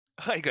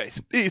Hi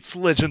guys, it's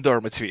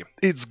Legendarma TV.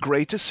 It's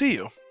great to see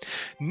you.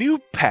 New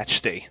patch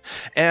day,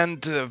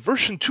 and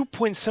version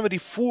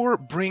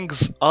 2.74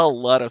 brings a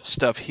lot of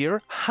stuff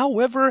here.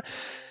 However,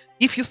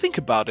 if you think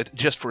about it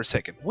just for a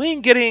second, we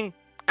ain't getting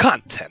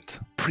content,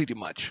 pretty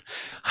much.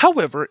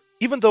 However,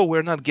 even though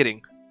we're not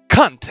getting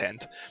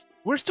content,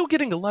 we're still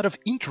getting a lot of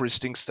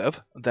interesting stuff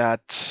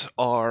that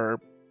are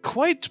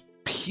quite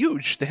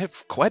huge. They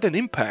have quite an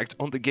impact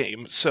on the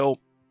game, so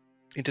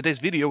in today's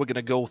video, we're going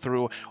to go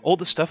through all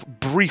the stuff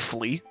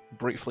briefly,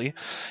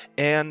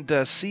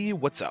 and see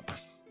what's up.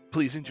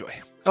 Please enjoy.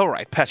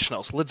 Alright, patch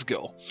notes, let's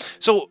go.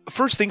 So,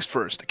 first things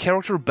first,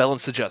 character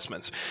balance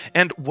adjustments.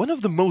 And one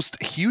of the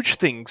most huge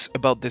things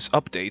about this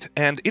update,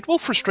 and it will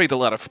frustrate a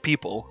lot of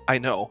people, I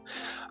know,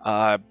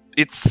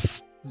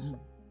 it's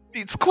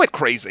quite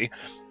crazy.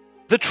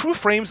 The true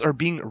frames are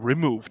being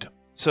removed.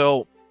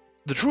 So,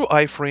 the true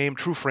iframe,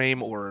 true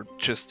frame, or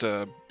just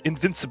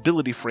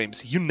invincibility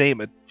frames, you name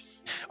it,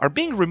 are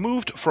being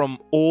removed from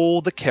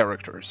all the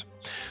characters.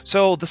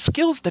 So the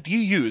skills that you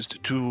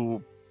used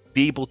to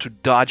be able to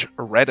dodge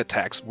red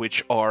attacks,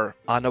 which are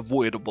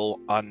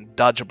unavoidable,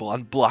 undodgeable,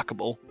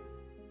 unblockable,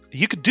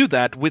 you could do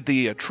that with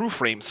the true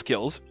frame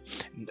skills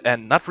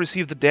and not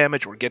receive the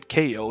damage or get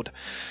KO'd.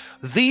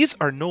 These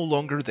are no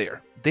longer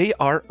there. They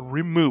are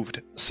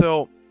removed.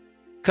 So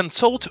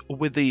consult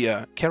with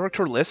the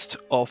character list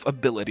of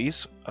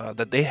abilities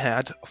that they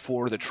had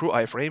for the true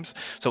iframes.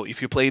 So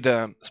if you played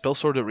Spell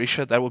Sword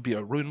Orisha, that would be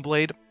a Rune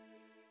Blade.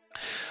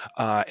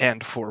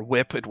 And for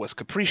Whip, it was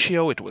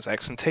Capriccio, it was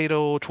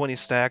Accentato, 20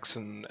 stacks,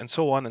 and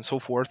so on and so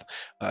forth.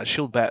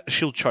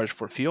 Shield Charge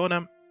for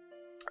Fiona.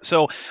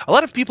 So a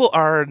lot of people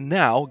are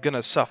now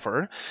gonna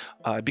suffer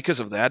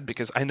because of that,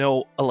 because I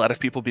know a lot of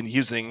people have been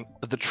using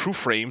the true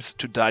frames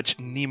to dodge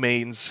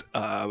Nimane's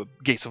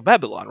Gates of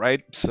Babylon,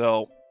 right?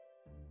 So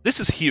this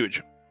is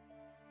huge.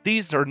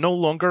 These are no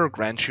longer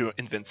grant you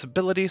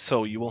invincibility,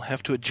 so you will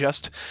have to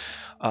adjust,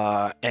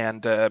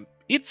 and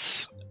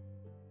it's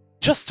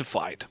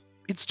justified.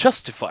 It's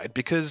justified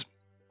because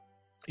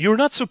you're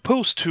not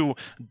supposed to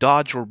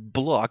dodge or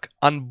block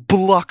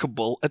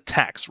unblockable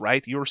attacks,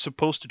 right? You're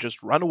supposed to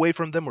just run away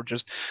from them or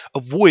just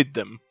avoid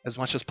them as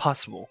much as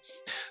possible.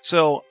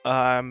 So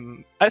I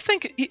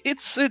think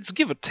it's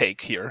give or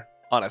take here,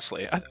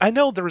 honestly. I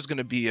know there is going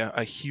to be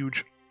a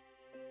huge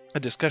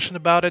discussion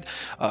about it.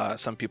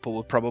 Some people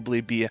will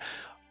probably be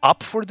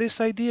up for this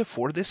idea,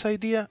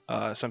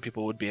 some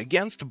people would be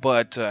against,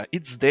 but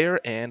it's there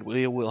and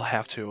we will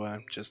have to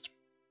just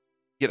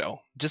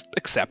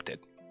accept it.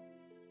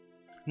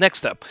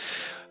 Next up,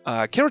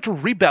 character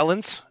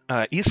rebalance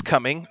is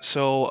coming,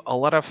 so a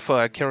lot of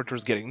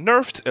characters getting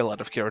nerfed, a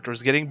lot of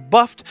characters getting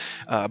buffed.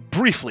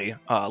 Briefly,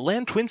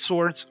 land twin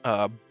swords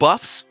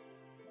buffs.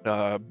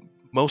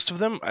 Most of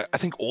them, I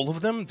think all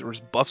of them,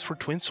 there's buffs for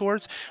twin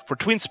swords. For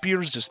twin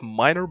spears, just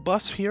minor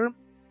buffs here.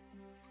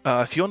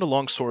 Fiona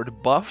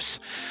longsword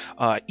buffs.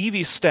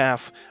 Eevee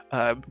staff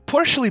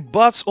partially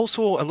buffs,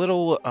 also a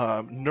little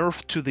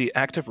nerf to the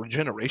active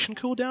regeneration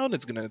cooldown.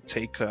 It's gonna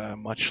take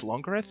much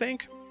longer, I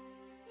think.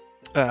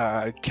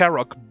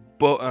 Karok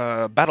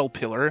battle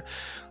pillar,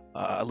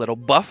 a little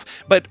buff,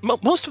 but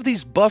most of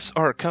these buffs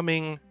are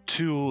coming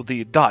to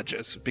the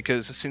dodges,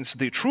 because since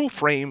the true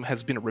frame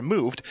has been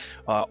removed,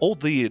 all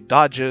the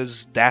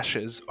dodges,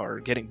 dashes are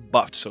getting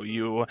buffed, so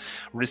you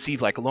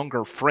receive like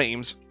longer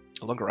iframes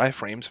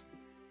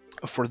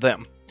for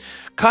them.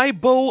 Kai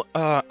Bow,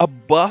 a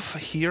buff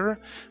here,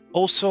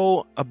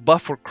 also a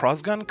buff for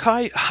crossgun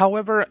Kai.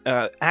 However,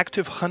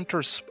 active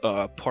hunters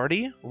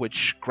party,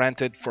 which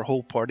granted for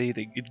whole party,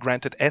 it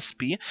granted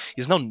SP,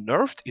 is now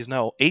nerfed, is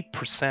now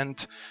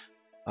 8%.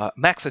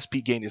 Max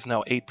SP gain is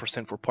now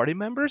 8% for party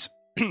members.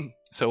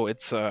 So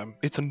it's a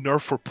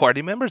nerf for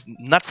party members,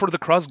 not for the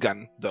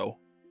crossgun though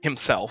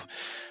himself.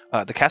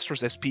 The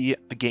caster's SP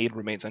gain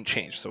remains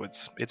unchanged, so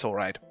it's all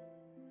right.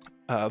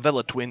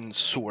 Vela twin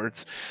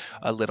swords,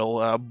 a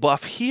little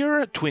buff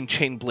here. Twin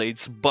chain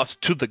blades buffs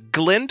to the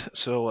glint,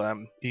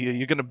 so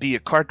you're gonna be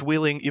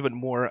cartwheeling even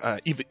more,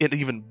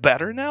 even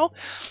better now.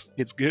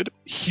 It's good.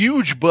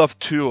 Huge buff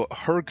to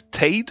Herg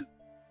Tade.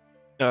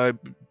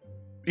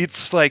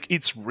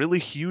 It's really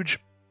huge.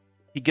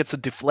 He gets a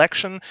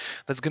deflection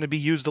that's going to be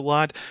used a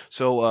lot.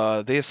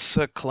 So this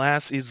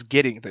class is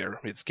getting there.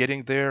 It's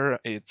getting there.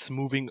 It's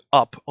moving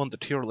up on the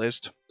tier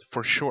list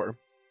for sure.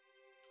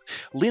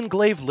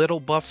 Linglaive, little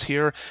buffs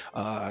here.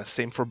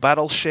 Same for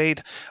Battle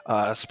Shade.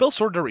 Spell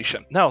Sword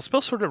Orisha. Now,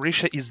 Spell Sword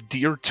Orisha is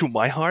dear to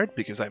my heart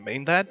because I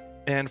main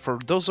that. And for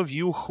those of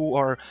you who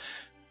are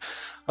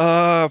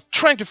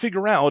trying to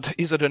figure out,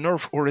 is it a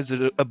nerf or is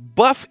it a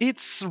buff?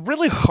 It's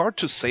really hard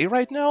to say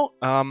right now.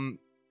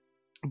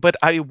 But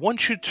I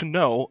want you to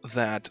know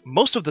that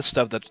most of the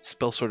stuff that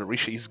Spell Sword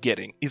Orisha is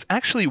getting is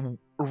actually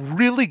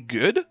really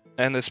good,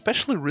 and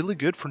especially really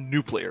good for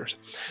new players.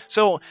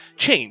 So,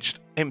 changed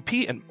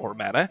MP and or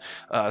mana,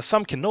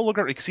 some can no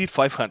longer exceed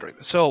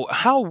 500. So,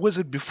 how was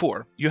it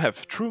before? You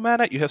have true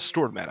mana, you have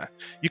stored mana.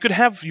 You could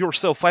have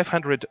yourself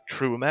 500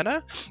 true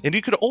mana, and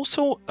you could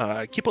also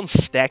keep on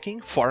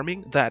stacking,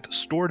 farming that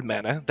stored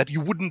mana that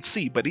you wouldn't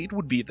see, but it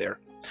would be there.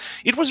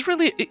 It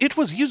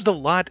was used a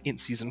lot in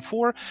Season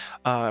 4.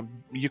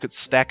 You could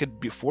stack it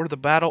before the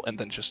battle and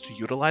then just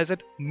utilize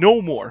it.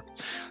 No more.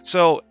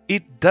 So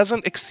it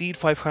doesn't exceed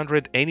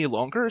 500 any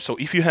longer. So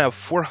if you have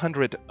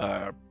 400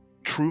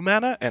 true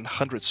mana and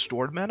 100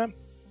 stored mana,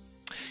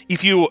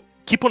 if you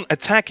keep on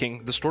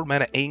attacking, the stored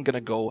mana ain't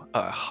gonna go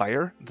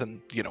higher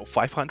than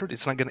 500.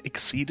 It's not gonna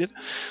exceed it.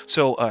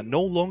 So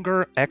no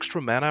longer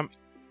extra mana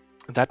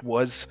that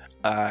was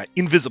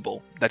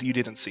invisible, that you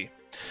didn't see.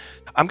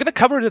 I'm gonna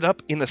cover it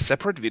up in a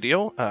separate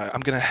video.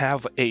 I'm gonna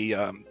have a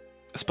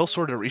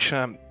Spellsword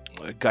Orisha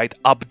guide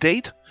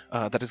update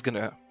that is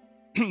gonna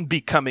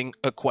be coming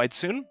quite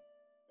soon.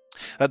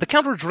 The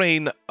counter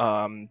drain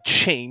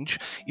change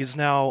is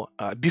now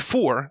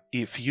before,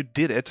 if you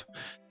did it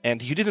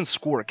and you didn't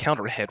score a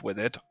counter hit with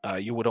it,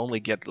 you would only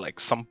get like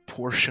some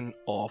portion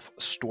of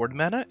stored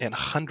mana and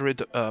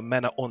 100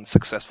 mana on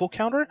successful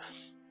counter.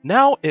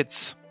 Now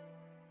it's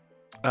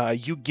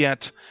you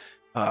get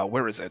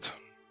where is it?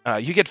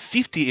 You get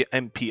 50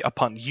 MP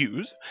upon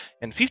use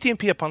and 50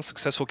 MP upon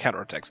successful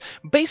counterattacks.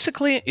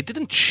 Basically, it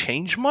didn't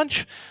change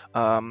much.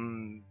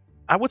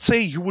 I would say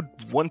you would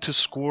want to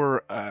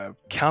score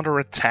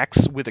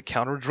counterattacks with a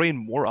counter drain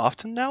more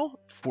often now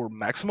for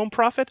maximum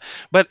profit,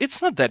 but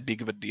it's not that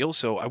big of a deal,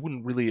 so I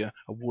wouldn't really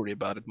worry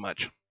about it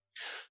much.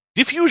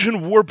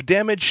 Diffusion warp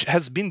damage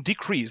has been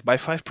decreased by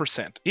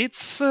 5%.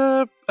 It's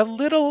a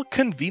little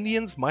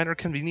convenience, minor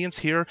convenience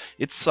here.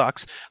 It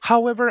sucks.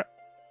 However,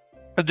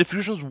 the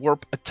Diffusion's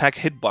warp attack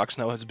hitbox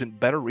now has been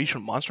better reached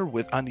on monster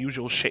with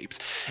unusual shapes,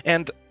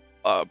 and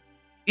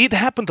it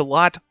happened a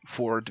lot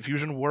for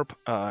Diffusion warp,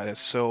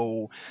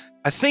 so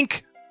I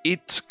think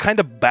it kind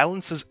of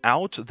balances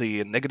out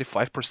the negative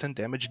 5%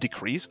 damage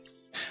decrease.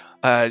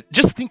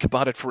 Just think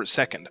about it for a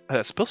second.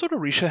 Spellsword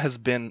Orisha has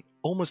been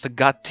almost a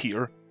god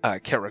tier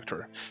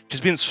character.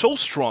 She's been so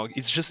strong,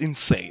 it's just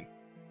insane.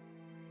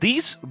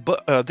 These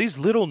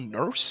little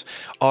nerfs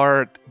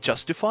are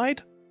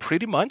justified,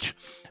 pretty much,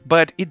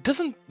 but it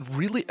doesn't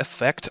really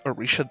affect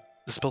Orisha,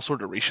 the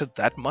Spellsword Orisha,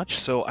 that much,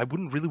 so I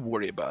wouldn't really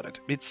worry about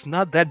it. It's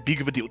not that big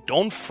of a deal.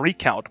 Don't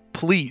freak out,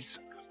 please.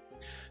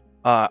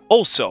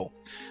 Also,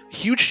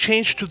 huge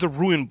change to the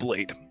Ruin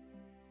Blade.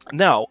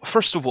 Now,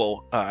 first of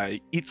all,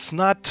 it's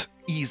not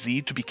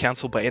easy to be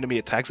cancelled by enemy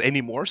attacks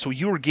anymore, so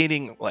you're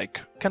gaining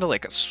kind of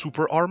like a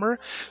super armor,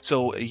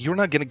 so you're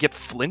not gonna get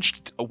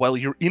flinched while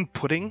you're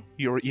inputting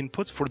your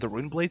inputs for the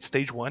Ruin Blade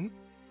stage 1.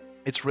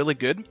 It's really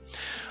good.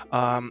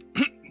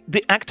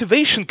 The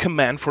activation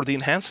command for the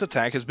enhanced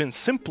attack has been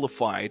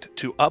simplified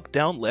to up,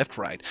 down, left,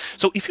 right.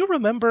 So if you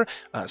remember,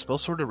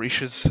 Spellsword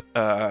Orisha's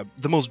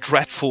the most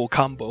dreadful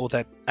combo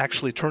that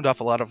actually turned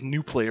off a lot of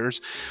new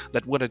players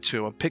that wanted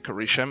to pick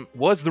Orisha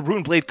was the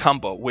Ruin Blade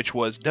combo, which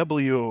was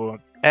W,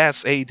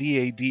 S, A, D,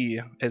 A, D,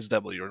 S,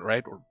 W,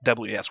 right? Or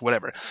W, S,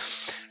 whatever.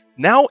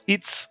 Now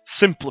it's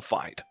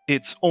simplified.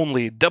 It's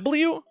only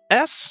W,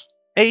 S,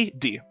 A,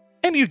 D.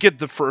 And you get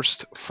the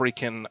first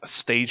freaking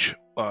stage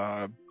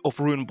of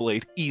Ruin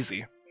Blade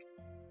easy.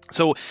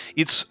 So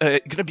it's going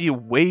to be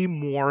way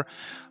more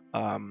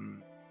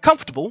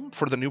comfortable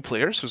for the new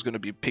players who's going to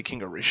be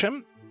picking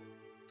Orisha.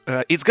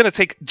 It's going to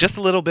take just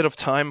a little bit of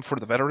time for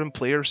the veteran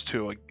players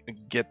to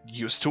get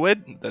used to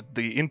it, that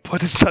the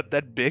input is not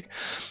that big.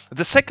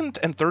 The second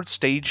and third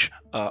stage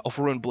of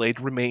Ruin Blade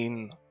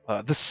remain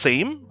the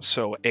same,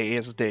 so A,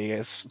 S, D,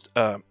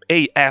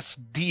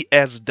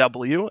 S,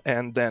 W,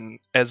 and then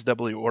S,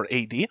 W, or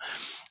A, D.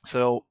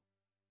 So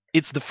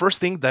it's the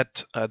first thing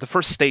that, the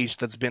first stage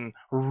that's been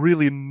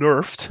really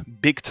nerfed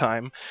big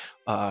time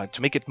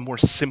to make it more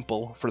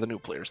simple for the new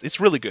players. It's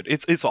really good.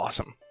 It's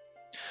awesome.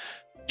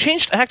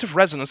 Changed active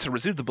resonance to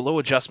receive the below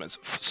adjustments.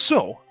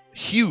 So,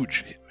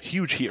 huge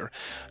here.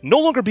 No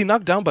longer be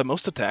knocked down by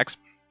most attacks.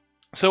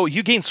 So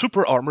you gain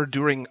super armor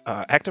during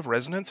active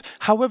resonance.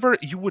 However,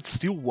 you would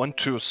still want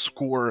to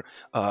score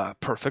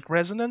perfect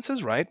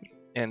resonances, right?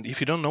 And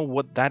if you don't know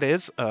what that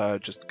is,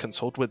 just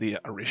consult with the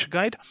Orisha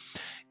guide.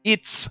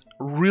 It's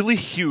really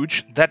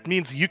huge. That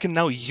means you can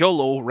now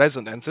YOLO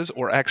resonances,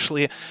 or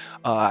actually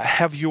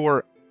have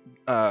your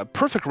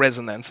perfect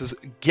resonances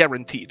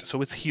guaranteed.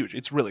 So it's huge.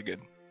 It's really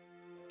good.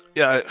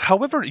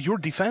 However, your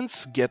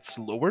defense gets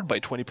lowered by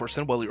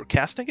 20% while you're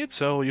casting it,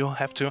 so you'll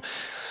have to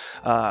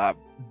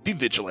be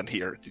vigilant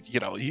here.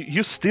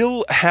 You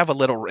still have a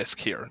little risk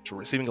here to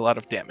receiving a lot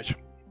of damage.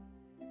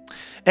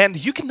 And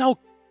you can now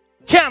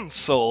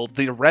cancel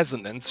the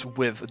resonance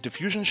with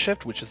Diffusion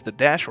Shift, which is the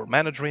dash, or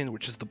Mana Drain,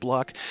 which is the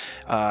block.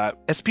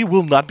 SP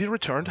will not be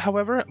returned,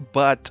 however,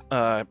 but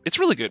it's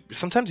really good.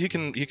 Sometimes you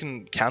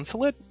can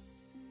cancel it.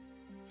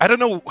 I don't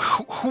know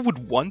who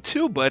would want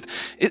to, but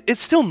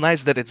it's still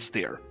nice that it's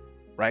there.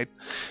 Right?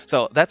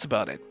 So that's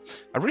about it.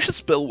 Orisha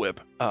Spell Whip.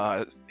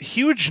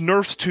 Huge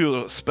nerfs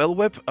to Spell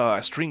Whip.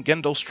 String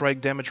Gendo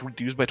strike damage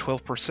reduced by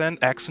 12%.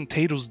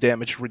 Accentatus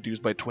damage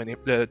reduced by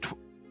 12%.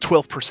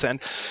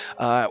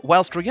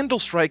 While Stringendo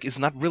strike is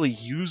not really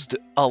used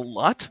a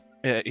lot,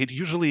 it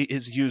usually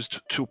is used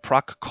to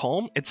proc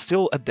Calm. It's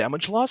still a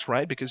damage loss,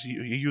 right? Because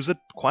you use it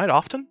quite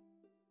often.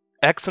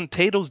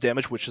 Accentados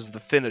damage, which is the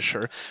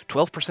finisher.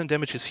 12%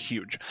 damage is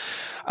huge.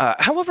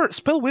 However,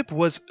 Spell Whip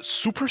was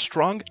super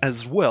strong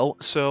as well,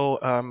 so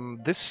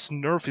this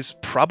nerf is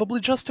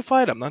probably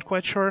justified. I'm not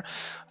quite sure.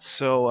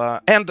 So,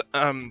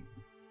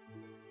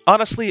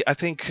 honestly, I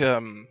think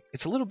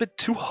it's a little bit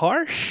too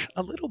harsh,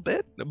 a little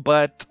bit,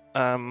 but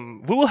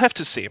we will have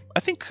to see. I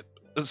think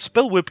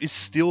Spell Whip is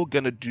still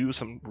gonna do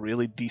some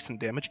really decent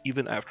damage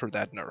even after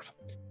that nerf.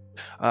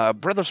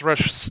 Brother's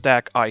Rush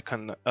stack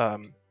icon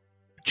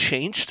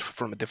changed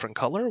from a different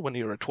color when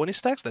you're at 20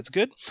 stacks, that's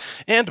good.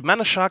 And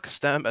Mana Shock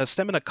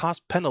stamina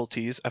cost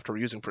penalties after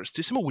using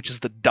Prestissimo, which is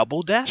the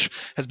double dash,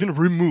 has been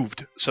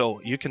removed. So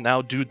you can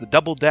now do the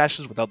double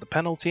dashes without the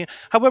penalty.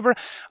 However,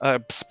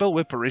 Spell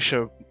Whip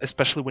Orisha,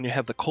 especially when you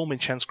have the Coleman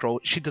Chance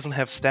Scroll, she doesn't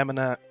have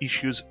stamina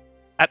issues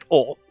at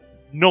all.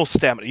 No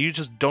stamina, you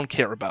just don't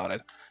care about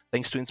it,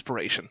 thanks to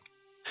Inspiration.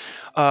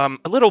 A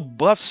little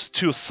buffs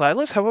to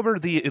Silas, however,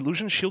 the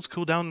Illusion Shield's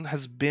cooldown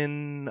has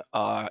been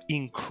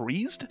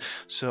increased,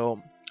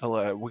 so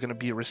we're going to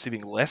be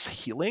receiving less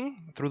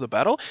healing through the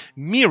battle.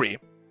 Miri,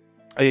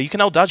 you can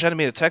now dodge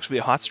enemy attacks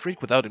via Hot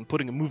Streak without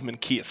inputting a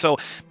movement key. So,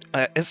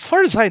 as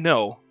far as I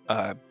know,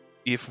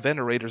 if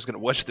Venerator's going to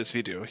watch this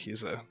video,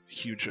 he's a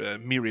huge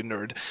Miri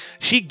nerd,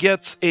 she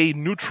gets a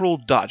neutral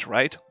dodge,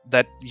 right?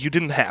 That you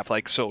didn't have.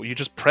 Like, so you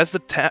just press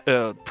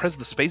the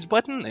space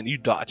button and you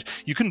dodge.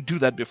 You couldn't do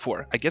that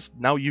before. I guess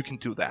now you can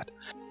do that.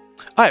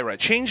 Ira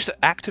changed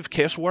active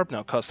Chaos Warp,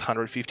 now costs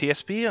 150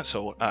 SP,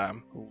 so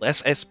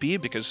less SP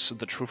because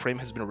the True Frame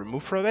has been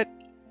removed from it.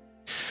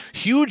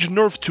 Huge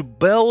nerf to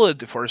Bell,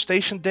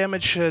 deforestation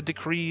damage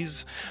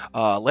decrease,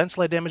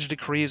 landslide damage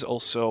decrease,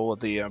 also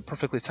the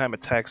perfectly timed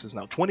attacks is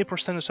now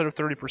 20% instead of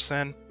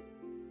 30%.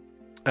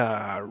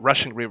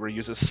 Rushing River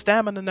uses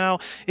stamina now.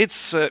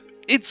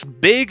 It's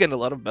big and a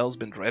lot of Bell's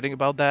been dreading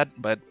about that,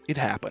 but it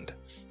happened.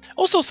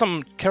 Also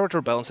some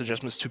character balance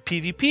adjustments to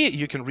PvP,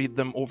 you can read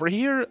them over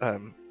here.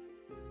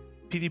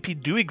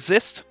 PvP do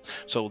exist,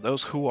 so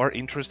those who are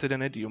interested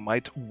in it, you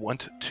might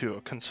want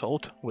to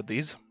consult with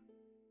these.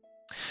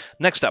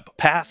 Next up,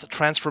 Path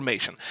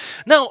Transformation.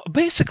 Now,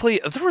 basically,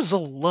 there is a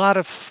lot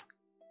of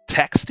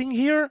texting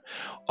here.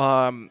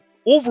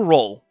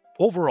 Overall,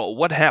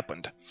 what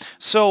happened?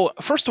 So,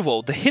 first of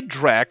all, the hit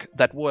drag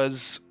that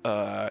was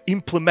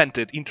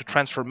implemented into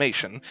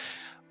transformation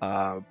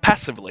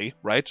passively,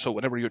 right? So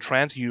whenever you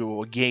trans,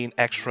 you gain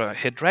extra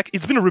hit drag.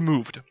 It's been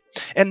removed.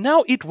 And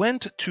now it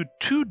went to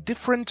 2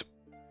 different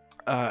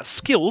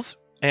skills,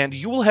 and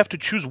you will have to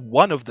choose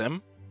one of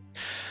them.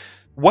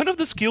 One of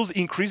the skills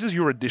increases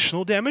your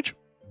additional damage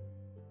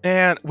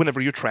and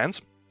whenever you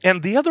trans,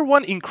 and the other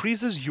one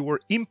increases your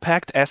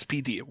impact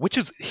SPD, which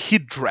is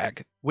hit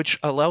drag, which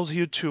allows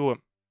you to,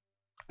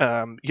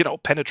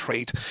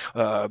 penetrate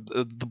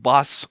the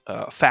boss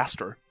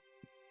faster.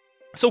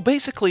 So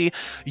basically,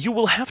 you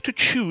will have to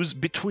choose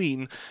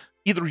between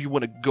either you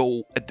want to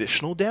go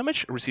additional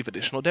damage, receive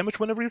additional damage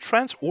whenever you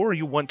trans, or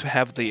you want to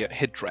have the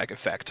hit drag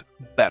effect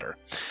better.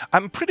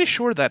 I'm pretty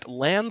sure that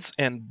Lance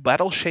and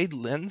Battle Shade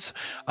Lens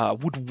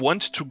would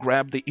want to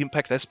grab the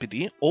impact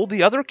SPD. All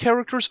the other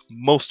characters,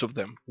 most of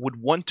them, would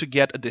want to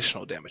get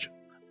additional damage.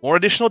 More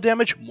additional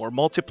damage, more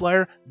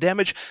multiplier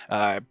damage,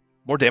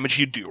 more damage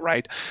you do,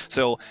 right?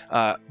 So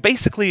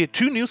basically,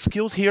 2 new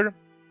skills here.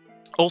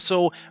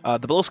 Also,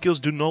 the below skills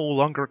do no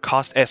longer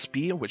cost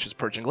SP, which is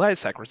Purging Light,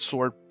 Sacred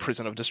Sword,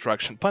 Prison of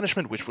Destruction,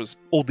 Punishment, which was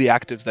all the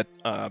actives that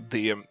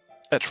the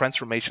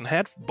transformation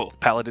had,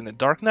 both Paladin and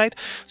Dark Knight.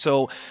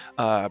 So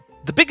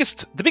the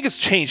biggest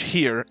change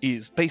here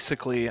is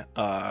basically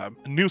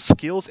new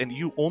skills, and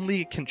you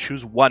only can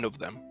choose one of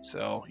them.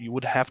 So you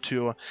would have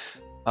to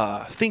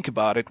think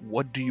about it.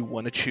 What do you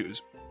want to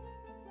choose?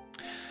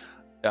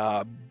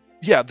 Yeah,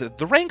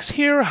 the ranks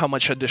here, how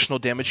much additional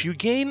damage you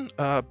gain.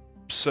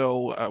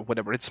 So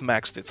whenever it's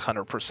maxed, it's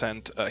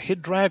 100%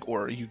 hit drag,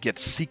 or you get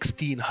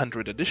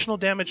 1600 additional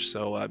damage,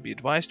 so be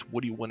advised,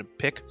 what do you want to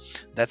pick?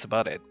 That's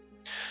about it.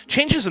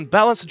 Changes in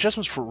balance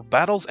adjustments for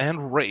battles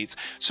and raids.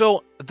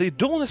 So the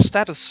duelist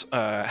status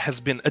has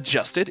been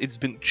adjusted, it's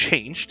been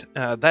changed.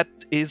 That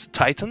is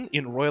Titan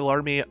in Royal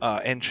Army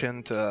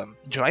Ancient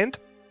Giant.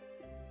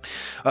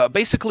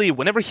 Basically,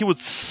 whenever he would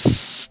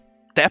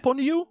step on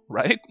you,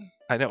 right?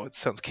 I know it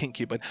sounds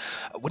kinky, but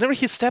whenever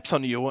he steps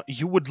on you,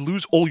 you would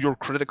lose all your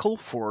critical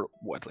for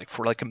what,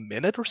 for a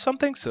minute or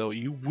something. So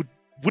you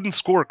wouldn't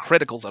score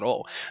criticals at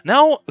all.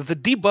 Now the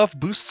debuff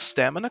boosts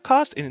stamina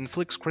cost and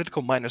inflicts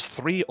critical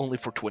 -3 only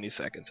for 20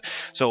 seconds.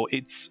 So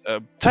it's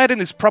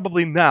Titan is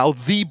probably now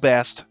the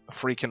best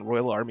freaking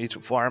Royal Army to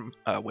farm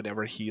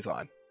whenever he's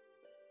on.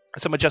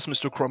 Some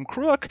adjustments to Chrome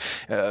Crook,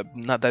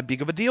 not that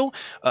big of a deal.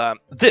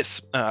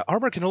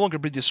 Armor can no longer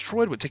be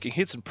destroyed when taking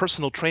hits in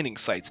personal training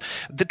sites.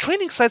 The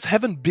training sites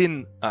haven't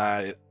been...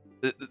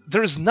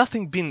 there is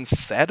nothing being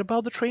said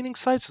about the training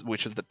sites,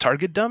 which is the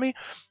target dummy.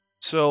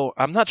 So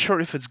I'm not sure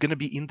if it's going to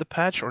be in the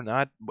patch or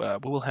not. We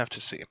will have to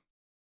see.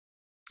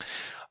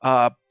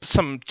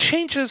 Some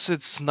changes,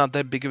 it's not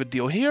that big of a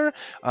deal here.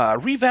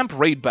 Revamp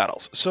raid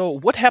battles. So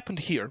what happened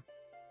here?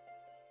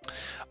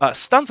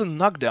 Stuns and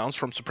knockdowns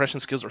from suppression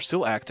skills are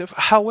still active.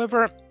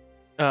 However,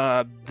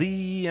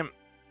 the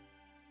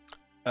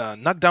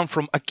knockdown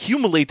from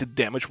accumulated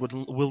damage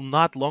will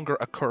not longer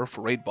occur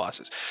for raid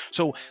bosses.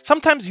 So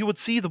sometimes you would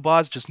see the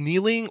boss just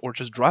kneeling or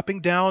just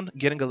dropping down,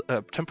 getting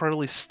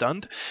temporarily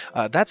stunned.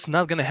 That's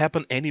not going to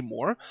happen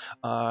anymore.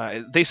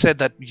 They said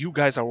that you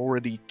guys are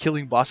already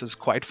killing bosses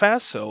quite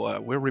fast,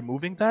 so we're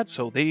removing that.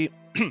 So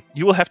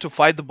you will have to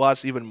fight the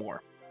boss even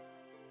more.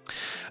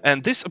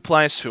 And this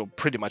applies to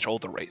pretty much all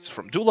the raids,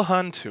 from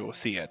Dullahan to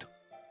Siete.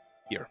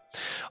 Here.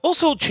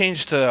 Also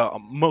changed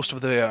most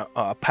of the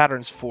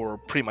patterns for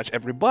pretty much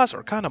every boss,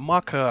 Arcana,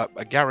 Maka,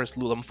 Agaris,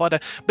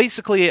 Lulamfada.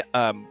 Basically,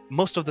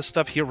 most of the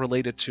stuff here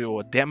related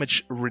to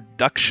damage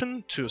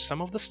reduction to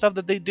some of the stuff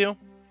that they do.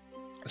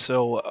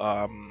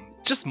 So,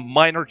 just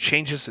minor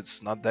changes,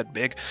 it's not that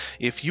big.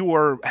 If you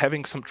are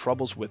having some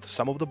troubles with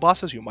some of the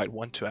bosses, you might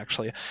want to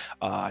actually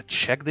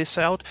check this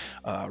out,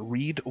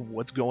 read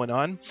what's going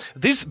on.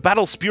 This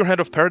Battle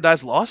Spearhead of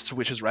Paradise Lost,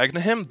 which is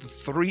Ragnahim,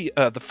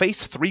 the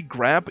phase 3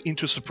 grab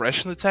into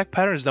suppression attack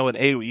pattern is now an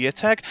AoE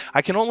attack.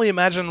 I can only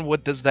imagine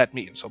what does that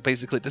mean. So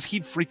basically, does he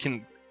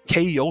freaking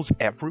KOs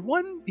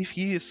everyone? If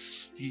he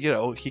is,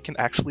 he can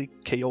actually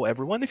KO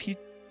everyone if he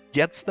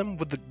gets them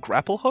with the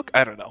grapple hook?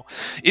 I don't know.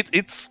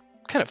 It's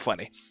kind of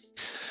funny.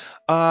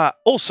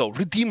 Also,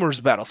 Redeemer's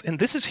battles, and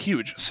this is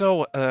huge.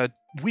 So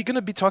we're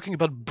gonna be talking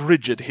about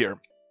Brigid here.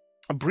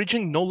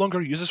 Bridging no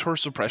longer uses her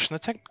suppression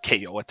attack,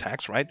 KO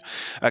attacks, right,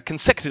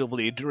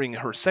 consecutively during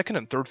her second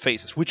and third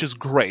phases, which is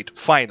great,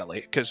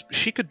 finally, because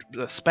she could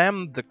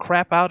spam the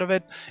crap out of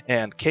it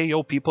and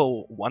KO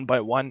people one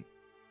by one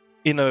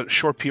in a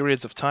short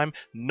periods of time.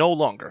 No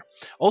longer.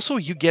 Also,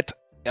 you get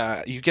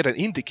an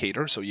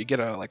indicator, so you get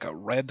a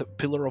red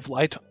pillar of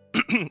light.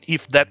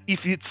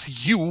 if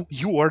it's you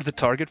are the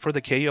target for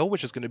the KO,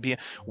 which is going to be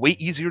way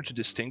easier to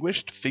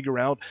distinguish, to figure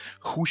out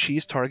who she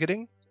is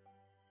targeting.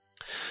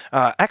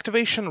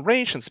 Activation,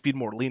 range, and speed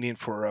more lenient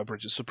for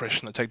Brigid's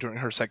suppression attack during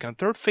her second and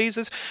third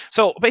phases.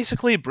 So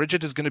basically,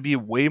 Brigid is going to be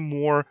way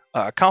more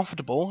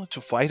comfortable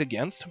to fight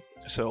against,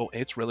 so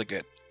it's really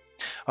good.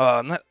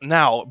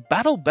 Now,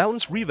 battle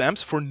balance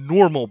revamps for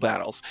normal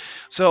battles.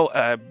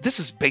 So this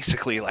is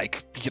basically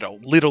like,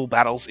 little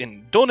battles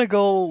in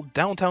Donegal,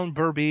 Downtown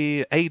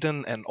Burby,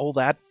 Aiden, and all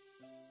that.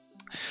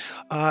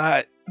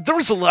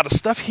 There's a lot of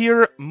stuff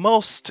here.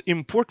 Most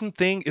important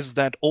thing is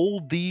that all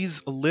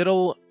these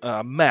little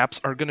maps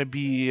are going to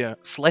be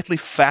slightly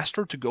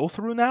faster to go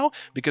through now,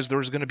 because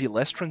there's going to be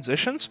less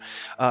transitions.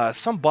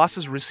 Some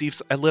bosses receive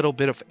a little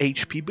bit of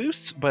HP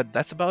boosts, but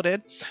that's about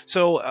it.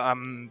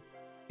 So,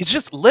 it's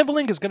just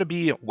leveling is going to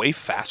be way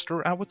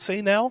faster, I would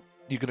say now.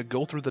 You're going to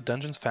go through the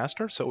dungeons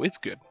faster, so it's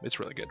good. It's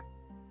really good.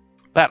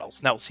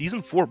 Battles. Now,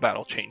 Season 4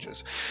 battle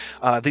changes.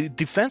 The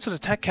defense and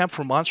attack cap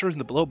for monsters in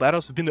the below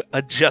battles have been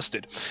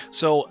adjusted.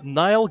 So,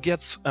 Niall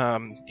gets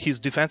his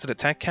defense and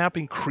attack cap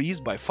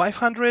increased by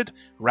 500,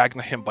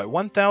 Ragnahim by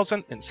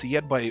 1000, and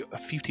Siete by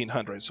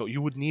 1500. So,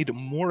 you would need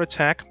more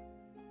attack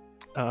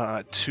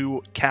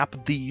to cap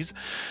these.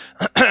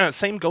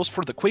 Same goes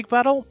for the quick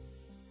battle.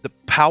 The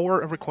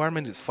power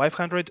requirement is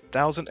 500,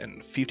 1000, and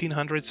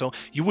 1500, so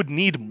you would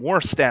need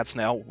more stats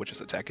now, which is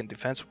attack and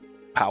defense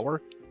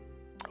power,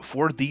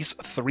 for these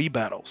 3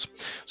 battles.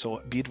 So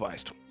be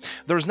advised.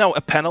 There's now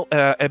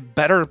a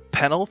better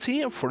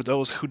penalty for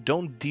those who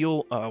don't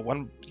deal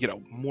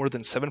more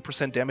than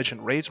 7% damage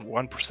in raids,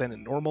 1%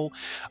 in normal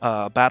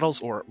battles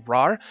or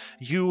RAR.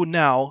 You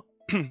now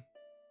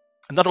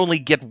not only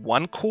get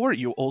 1 core,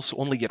 you also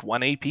only get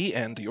 1 AP,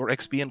 and your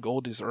XP and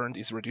gold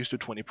is reduced to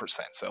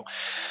 20%. So,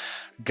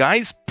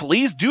 guys,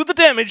 please do the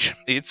damage.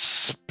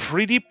 It's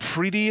pretty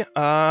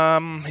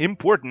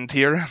important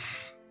here.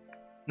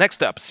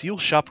 Next up, Seal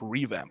Shop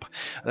Revamp.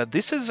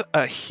 This is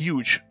a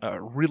huge,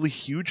 really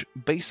huge.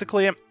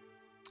 Basically,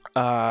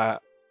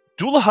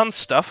 Dullahan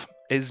stuff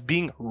is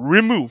being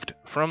removed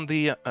from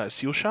the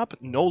Seal Shop.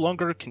 No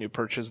longer can you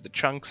purchase the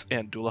chunks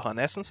and Dullahan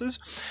essences.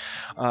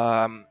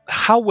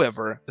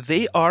 However,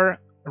 they are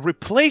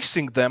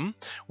replacing them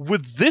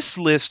with this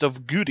list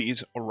of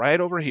goodies right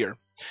over here.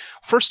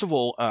 First of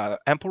all,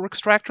 Ample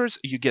Extractors,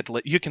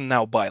 you can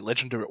now buy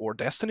Legendary or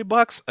Destiny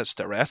Bucks,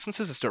 Astera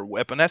Essences, Astera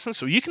Weapon Essence,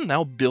 so you can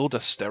now build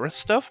Astera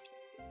stuff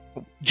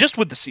just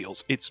with the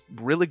seals. It's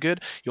really good.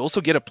 You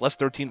also get a plus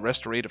 13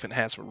 Restorative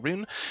Enhancement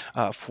Rune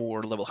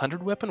for level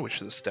 100 weapon, which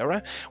is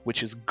Astera,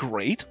 which is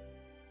great.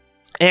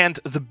 And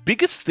the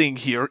biggest thing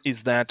here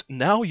is that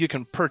now you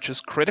can purchase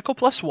Critical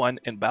 +1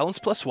 and Balance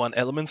 +1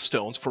 element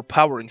stones for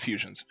power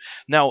infusions.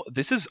 Now,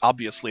 this is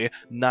obviously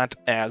not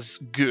as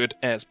good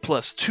as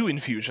 +2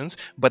 infusions,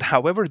 but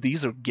however,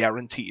 these are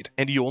guaranteed,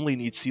 and you only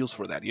need seals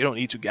for that. You don't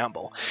need to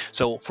gamble.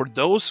 So for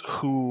those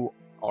who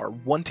are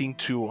wanting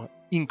to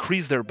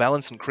increase their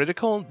balance and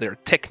critical, their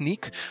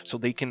technique, so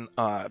they can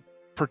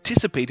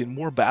participate in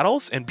more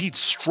battles and be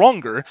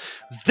stronger,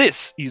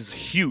 this is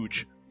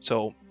huge.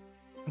 So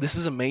this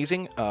is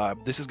amazing.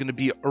 This is going to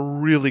be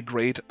really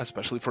great,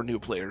 especially for new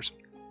players.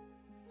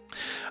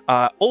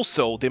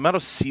 Also, the amount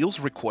of seals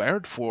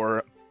required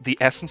for the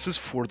essences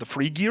for the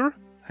free gear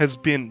has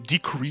been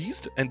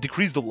decreased, and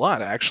decreased a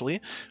lot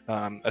actually,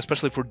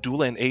 especially for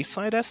Dula and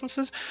A-side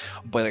essences,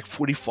 by like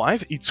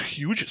 45. It's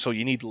huge, so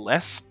you need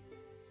less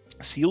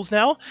seals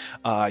now.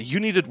 You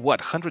needed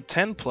what,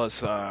 110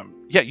 plus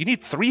yeah, you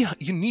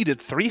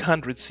needed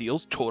 300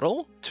 seals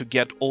total to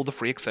get all the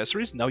free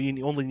accessories. Now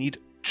you only need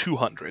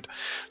 200.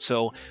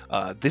 So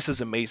this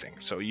is amazing.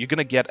 So you're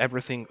gonna get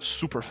everything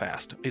super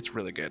fast. It's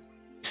really good.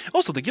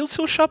 Also, the guild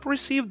seal shop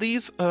received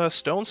these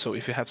stones, so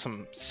if you have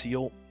some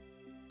seal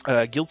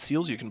guild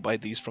seals, you can buy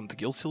these from the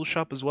guild seal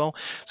shop as well.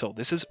 So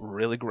this is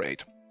really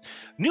great.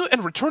 New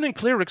and returning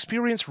player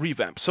experience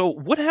revamp. So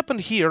what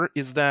happened here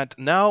is that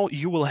now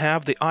you will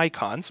have the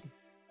icons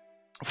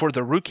for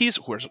the rookies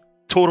who are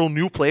total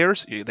new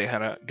players.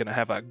 They're gonna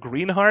have a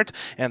green heart,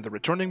 and the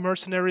returning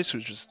mercenaries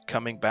who's just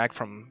coming back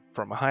from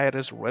a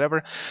hiatus or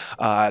whatever,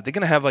 they're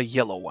gonna have a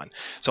yellow one.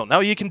 So now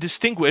you can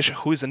distinguish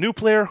who is a new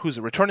player, who's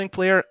a returning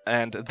player,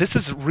 and this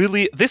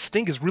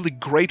thing is really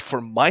great for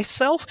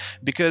myself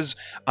because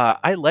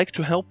I like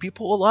to help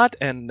people a lot,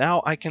 and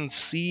now I can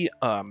see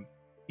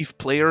if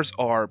players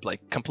are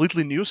like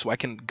completely new, so I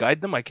can guide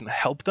them, I can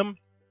help them.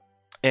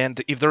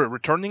 And if they're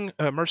returning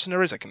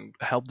mercenaries, I can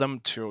help them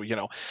to,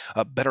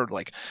 better,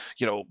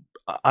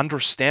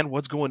 understand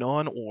what's going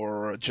on,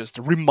 or just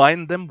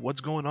remind them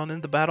what's going on in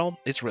the battle.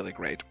 It's really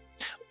great.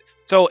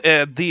 So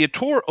the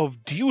Tour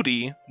of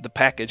Duty, the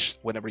package,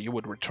 whenever you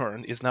would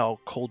return, is now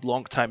called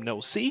Long Time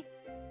No See.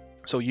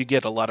 So you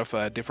get a lot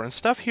of different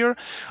stuff here.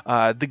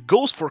 The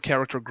goals for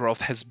character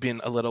growth has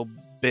been a little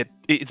bit,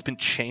 it's been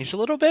changed a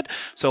little bit.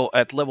 So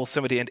at level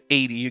 70 and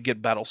 80, you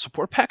get battle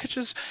support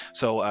packages.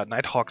 So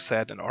Nighthawk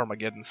set and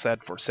Armageddon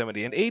set for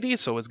 70 and 80.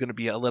 So it's going to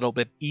be a little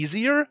bit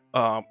easier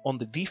on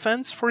the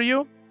defense for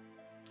you.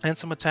 And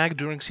some attack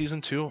during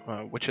Season 2,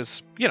 which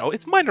is,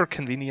 it's minor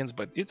convenience,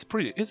 but it's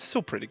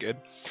still pretty good.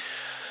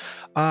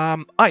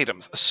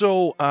 Items.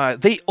 So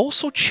they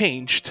also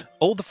changed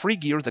all the free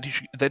gear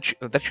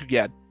that you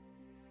get.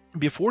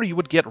 Before you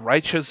would get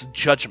Righteous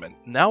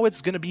Judgment. Now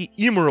it's going to be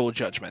Emerald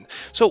Judgment.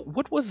 So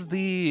what was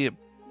the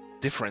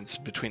difference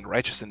between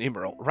Righteous and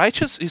Emerald?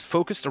 Righteous is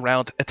focused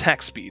around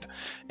attack speed,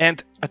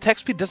 and attack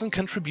speed doesn't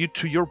contribute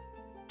to your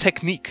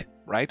technique,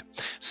 right?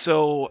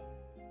 So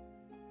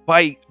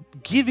by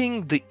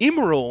giving the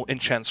Emerald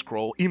enchant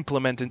scroll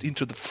implemented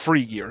into the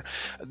free gear,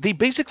 they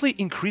basically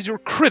increase your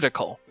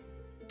critical.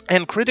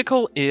 And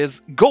critical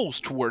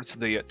goes towards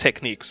the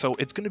technique, so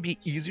it's going to be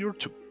easier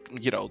to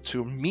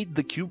meet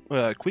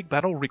the quick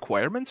battle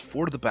requirements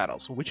for the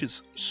battles, which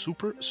is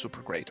super,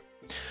 super great.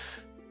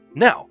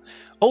 Now,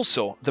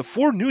 also, the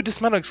 4 new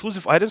dismantle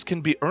exclusive items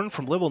can be earned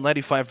from level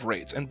 95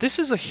 raids, and this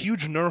is a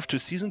huge nerf to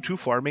Season 2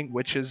 farming,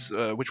 which was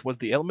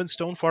the Element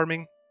Stone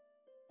farming.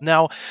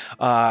 Now,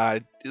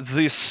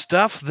 the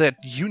stuff that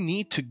you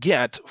need to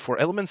get for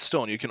Element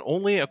Stone, you can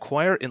only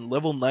acquire in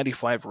level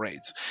 95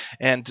 raids.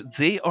 And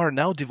they are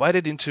now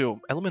divided into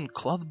Element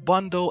Cloth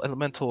Bundle,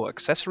 Elemental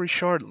Accessory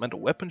Shard,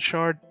 Elemental Weapon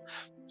Shard,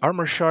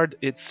 Armor Shard.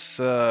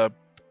 It's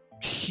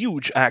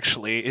huge,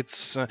 actually.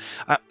 It's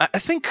I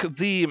think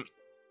the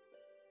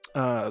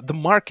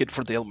market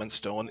for the Element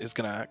Stone is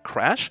gonna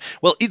crash.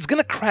 Well, it's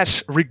gonna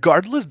crash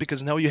regardless,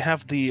 because now you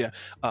have the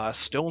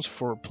stones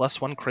for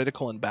 +1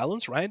 critical and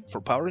balance, right,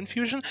 for power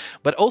infusion.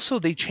 But also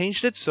they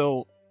changed it,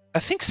 so I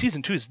think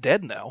Season 2 is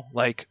dead now.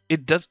 Like,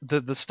 it does,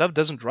 the stuff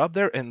doesn't drop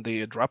there, and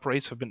the drop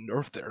rates have been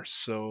nerfed there.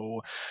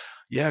 So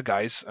yeah,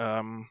 guys,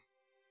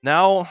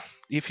 now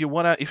if you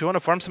wanna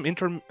farm some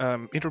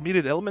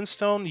intermediate Element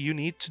Stone, you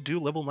need to do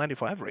level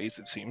 95 raids,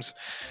 it seems.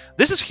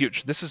 This is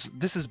huge. This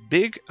is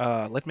big.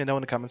 Let me know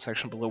in the comment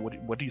section below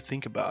what do you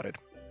think about it.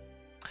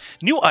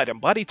 New item,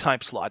 body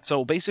type slot.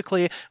 So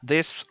basically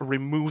this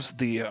removes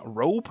the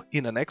robe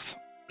in the next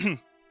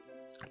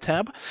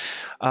tab.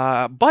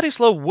 Body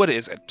slot, what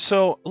is it?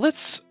 So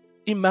let's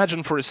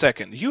imagine for a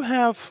second you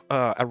have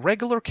a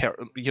regular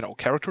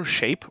character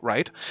shape,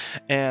 right?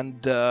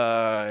 And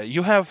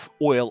you have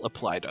oil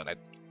applied on it.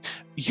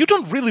 You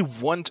don't really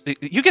want,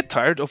 you get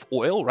tired of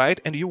oil, right?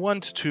 And you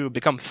want to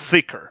become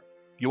thicker.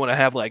 You want to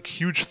have like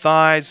huge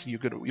thighs. You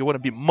want to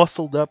be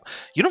muscled up.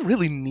 You don't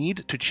really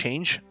need to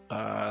change,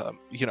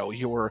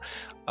 your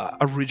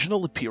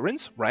original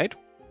appearance, right?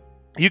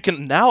 You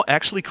can now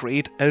actually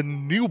create a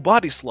new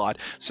body slot.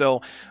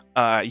 So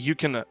you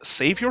can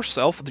save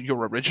yourself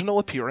your original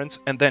appearance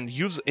and then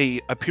use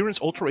a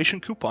appearance alteration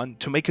coupon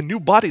to make a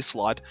new body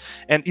slot.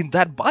 And in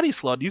that body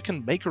slot, you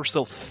can make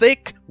yourself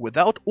thick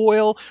without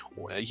oil,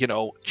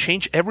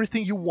 change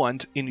everything you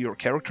want in your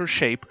character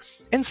shape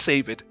and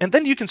save it. And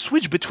then you can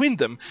switch between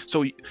them.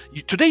 So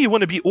today you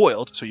want to be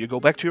oiled, so you go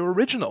back to your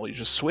original. You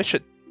just switch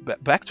it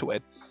back to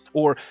it.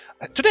 Or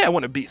today I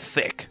want to be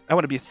thick. I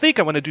want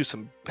to do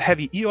some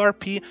heavy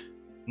ERP.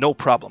 No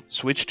problem.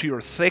 Switch to your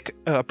thick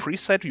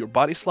preset, your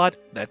body slot.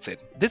 That's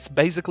it. This is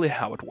basically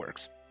how it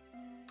works.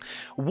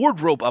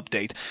 Wardrobe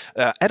update.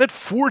 Added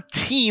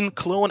 14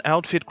 clone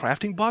outfit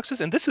crafting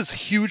boxes, and this is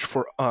huge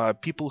for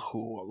people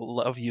who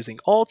love using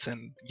alts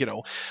and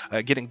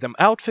getting them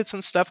outfits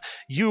and stuff.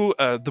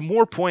 The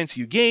more points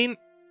you gain,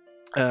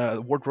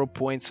 wardrobe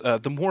points,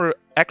 the more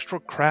extra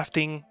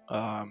crafting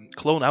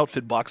clone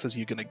outfit boxes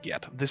you're gonna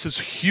get. This is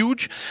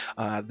huge.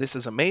 This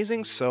is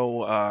amazing.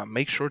 So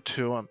make sure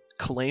to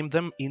claim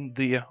them in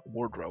the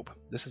wardrobe.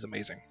 This is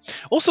amazing.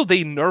 Also,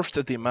 they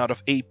nerfed the amount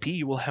of AP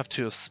you will have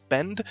to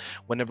spend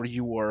whenever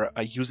you are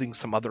using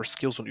some other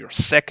skills on your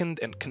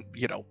second and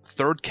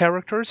third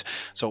characters.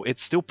 So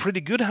it's still pretty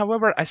good.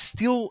 However, I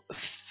still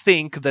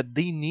think that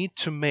they need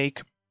to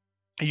make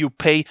you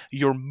pay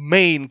your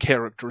main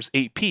character's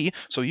AP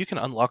so you can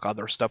unlock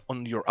other stuff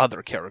on your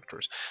other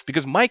characters.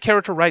 Because my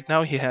character right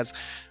now, she has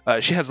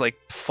like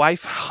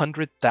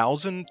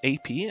 500,000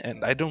 AP,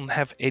 and I don't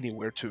have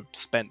anywhere to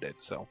spend it.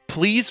 So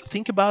please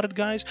think about it,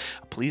 guys.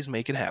 Please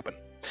make it happen.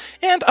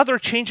 And other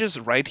changes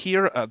right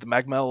here. The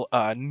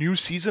Magmel new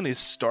season is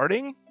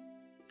starting.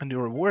 New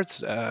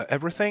rewards,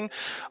 everything.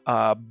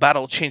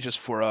 Battle changes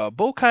for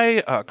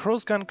Bokai,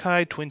 Crow's Gun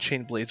Kai, Twin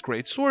Chain Blades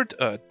Great Sword,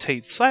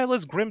 Tate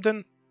Silas,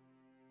 Grimden.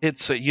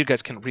 It's you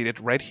guys can read it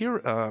right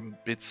here.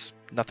 It's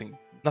nothing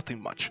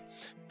much.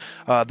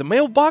 The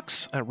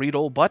mailbox, read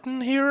all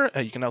button here.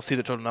 You can now see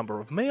the total number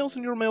of mails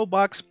in your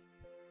mailbox.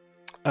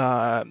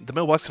 The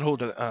mailbox can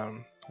hold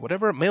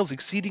whatever mails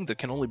exceeding that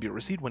can only be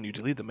received when you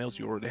delete the mails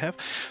you already have.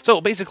 So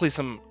basically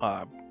some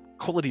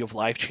quality of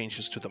life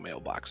changes to the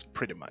mailbox,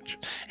 pretty much.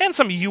 And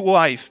some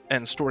UI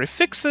and story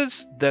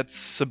fixes.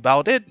 That's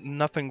about it.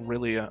 Nothing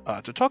really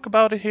to talk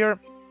about it here.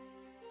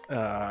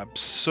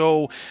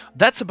 So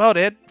that's about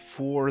it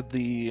for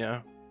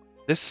the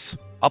this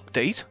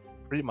update,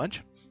 pretty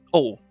much.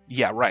 Oh,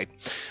 yeah, right.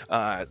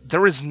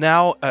 There is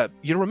now,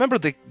 you remember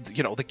the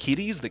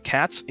kitties, the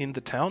cats in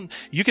the town?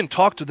 You can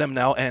talk to them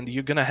now, and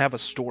you're gonna have a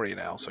story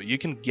now. So you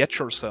can get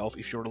yourself,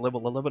 if you're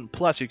level 11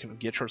 plus, you can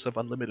get yourself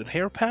unlimited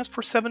hair pass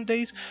for 7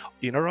 days,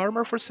 inner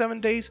armor for 7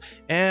 days,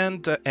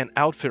 and an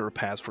outfitter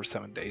pass for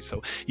 7 days.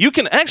 So you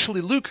can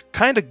actually look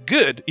kind of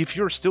good if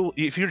you're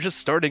just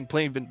starting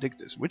playing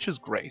Vindictus, which is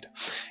great.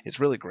 It's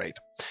really great.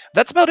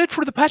 That's about it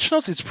for the patch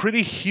notes. It's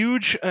pretty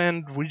huge,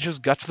 and we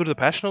just got through the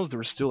patch notes. There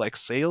are still like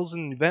sales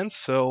and events,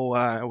 so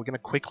we're gonna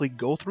quickly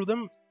go through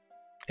them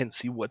and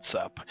see what's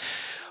up.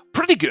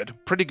 Pretty good,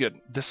 pretty good.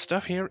 The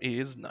stuff here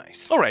is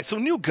nice. Alright, so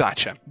new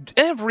gacha.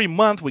 Every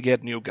month we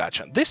get new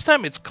gacha. This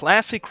time it's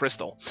Classic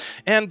Crystal.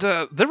 And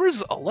there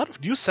is a lot of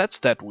new sets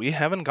that we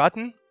haven't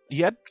gotten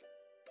yet,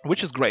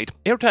 which is great.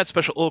 Airtight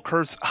Special Oil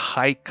Curves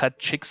High Cut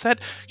Chick Set,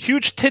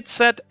 Huge Tit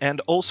Set,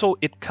 and also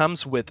it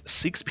comes with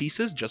 6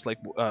 pieces, just like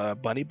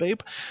Bunny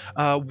Babe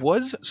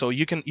was. So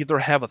you can either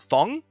have a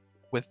thong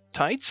with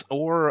tights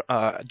or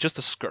just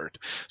a skirt.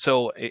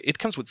 So it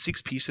comes with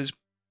 6 pieces.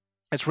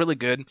 It's really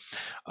good.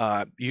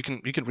 You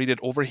can read it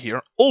over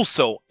here.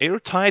 Also,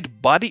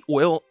 airtight body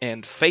oil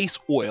and face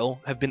oil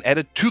have been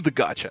added to the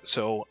gacha,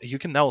 so you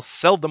can now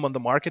sell them on the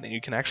market and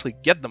you can actually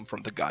get them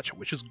from the gacha,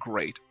 which is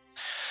great.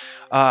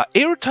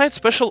 Airtight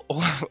Special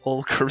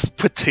Oil Curves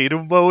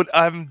Potato Mode.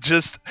 I'm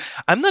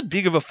not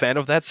big of a fan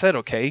of that set,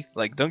 okay?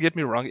 Like, don't get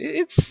me wrong.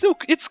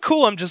 It's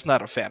cool, I'm just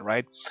not a fan,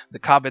 right? The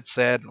Covet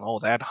set and all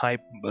that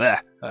hype,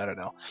 bleh, I don't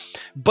know.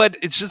 But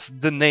it's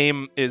just the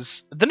name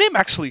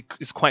actually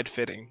is quite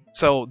fitting.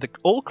 So the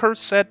Oil Curve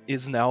set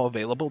is now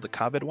available, the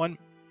Covet one,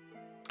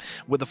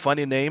 with a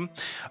funny name.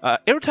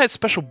 Airtight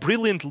Special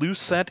Brilliant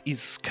Loose set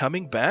is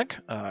coming back.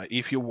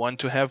 If you want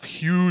to have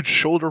huge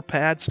shoulder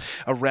pads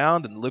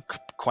around and look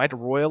quite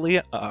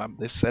royally,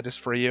 this set is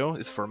for you.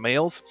 It's for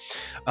males.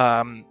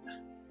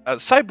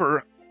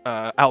 Cyber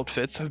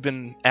outfits have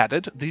been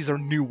added. These are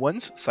new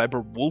ones.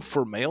 Cyber Wolf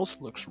for males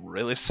looks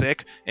really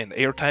sick, and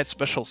Airtight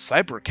Special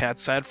Cyber Cat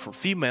set for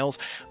females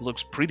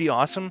looks pretty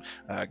awesome.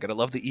 Gotta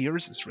love the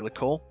ears, it's really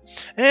cool.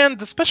 And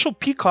the Special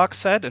Peacock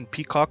set and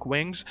Peacock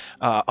Wings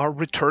are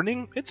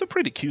returning. It's a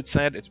pretty cute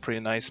set, it's pretty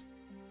nice.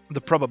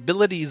 The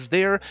probability is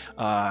there,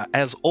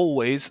 as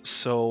always,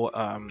 so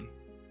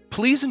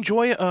please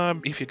enjoy.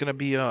 If you're gonna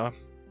be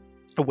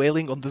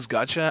whaling on this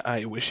gacha,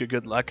 I wish you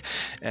good luck,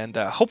 and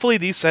hopefully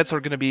these sets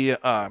are going to be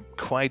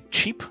quite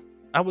cheap,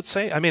 I would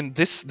say. I mean,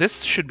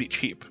 this should be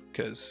cheap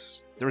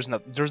because there's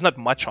not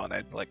much on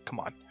it. Like, come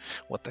on,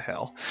 what the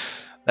hell.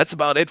 That's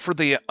about it for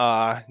the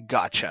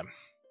gacha.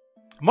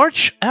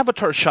 March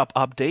Avatar Shop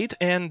update,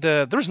 and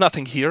there's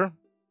nothing here.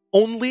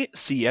 Only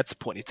Siete's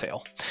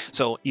ponytail.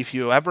 So if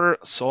you ever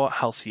saw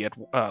how Siete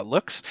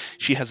looks,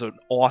 she has an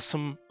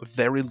awesome,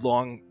 very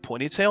long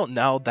ponytail.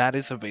 Now that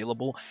is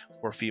available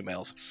for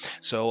females.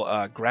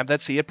 So grab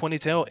that Siete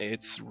ponytail.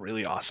 It's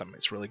really awesome.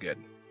 It's really good.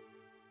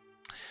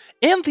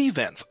 And the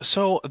events.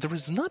 So there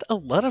is not a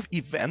lot of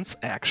events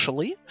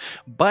actually,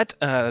 but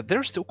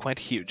they're still quite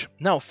huge.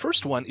 Now,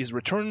 first one is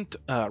Returned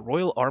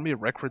Royal Army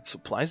Record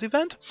Supplies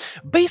event.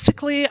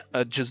 Basically,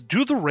 just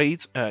do the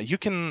raids. You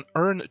can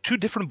earn 2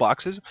 different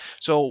boxes.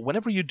 So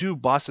whenever you do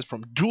bosses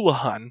from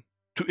Dullahan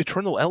to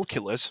Eternal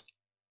Elculus,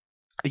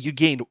 you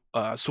gain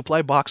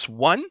Supply Box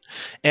 1,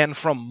 and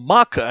from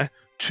Maka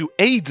to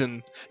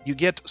Aiden, you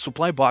get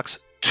Supply Box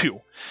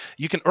 2.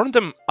 You can earn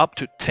them up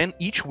to 10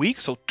 each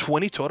week, so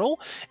 20 total,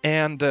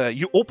 and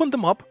you open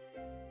them up.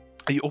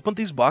 You open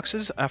these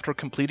boxes after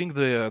completing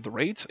the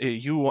raids.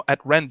 You at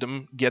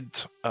random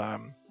get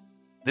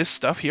this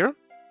stuff here.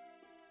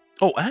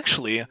 Oh,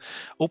 actually,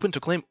 open to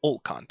claim all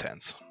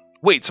contents.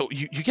 Wait, so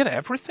you get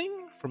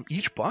everything from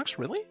each box,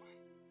 really?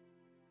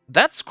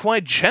 That's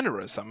quite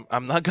generous,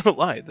 I'm not gonna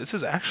lie. This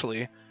is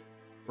actually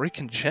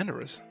freaking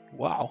generous.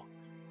 Wow.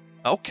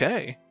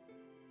 Okay.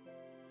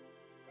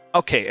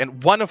 Okay,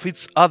 and one of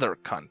its other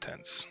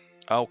contents.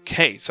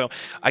 Okay, so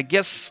I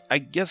guess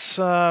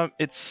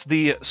it's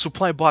the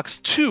supply box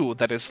 2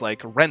 that is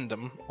like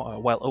random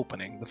while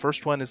opening. The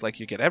first one is like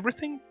you get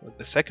everything.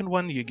 The second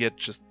one you get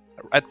just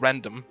at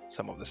random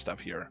some of the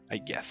stuff here, I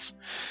guess.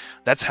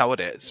 That's how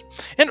it is.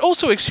 And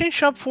also exchange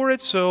shop for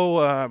it,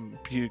 so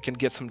you can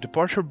get some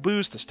departure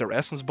boost, the Star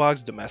Essence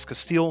box, Damascus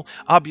Steel.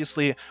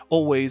 Obviously,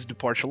 always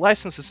departure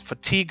licenses,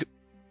 fatigue,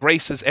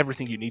 graces,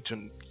 everything you need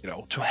to,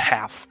 to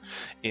have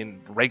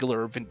in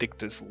regular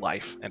Vindictus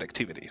life and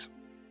activities.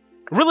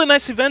 Really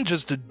nice event,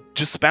 just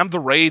spam the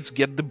raids,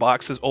 get the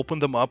boxes, open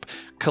them up,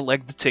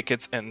 collect the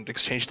tickets, and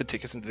exchange the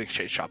tickets into the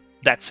exchange shop.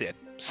 That's it.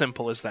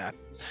 Simple as that.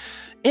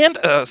 And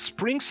a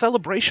Spring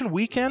Celebration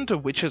Weekend,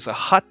 which is a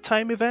hot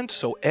time event,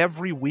 so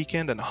every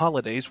weekend and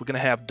holidays we're going to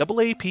have double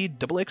AP,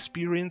 double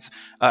experience,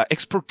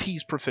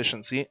 expertise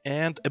proficiency,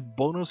 and a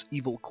bonus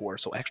evil core,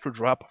 so extra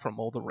drop from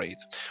all the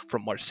raids,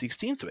 from March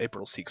 16th to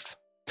April 6th.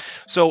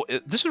 So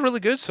this is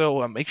really good,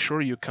 so make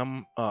sure you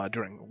come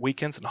during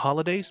weekends and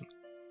holidays,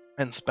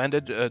 and spend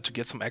it to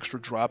get some extra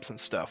drops and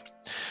stuff.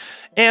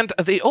 And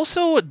they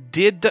also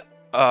did,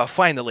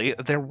 finally,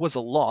 there was a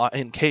law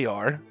in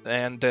KR,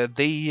 and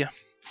they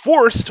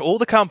forced all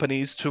the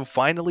companies to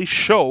finally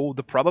show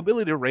the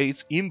probability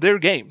rates in their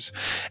games.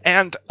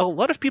 And a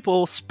lot of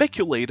people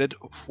speculated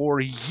for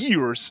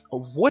years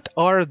what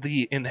are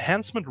the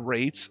enhancement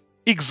rates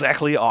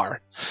exactly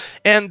are.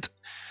 And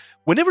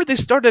whenever they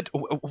started,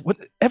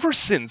 ever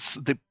since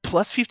the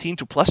plus 15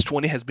 to plus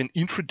 20 has been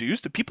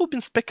introduced, people have been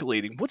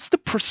speculating, what's the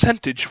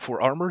percentage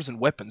for armors and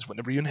weapons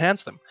whenever you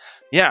enhance them?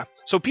 Yeah,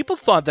 so people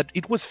thought that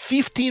it was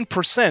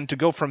 15% to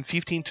go from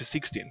 15 to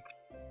 16.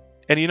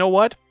 And you know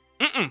what?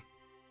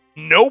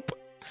 Nope.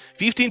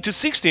 15 to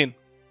 16.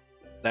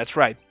 That's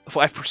right,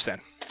 5%.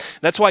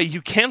 That's why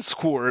you can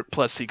score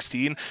plus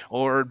 16,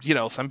 or,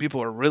 some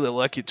people are really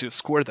lucky to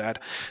score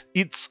that.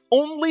 It's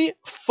only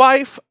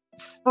 5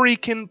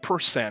 freaking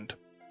percent.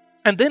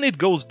 And then it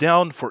goes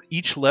down for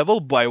each level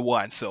by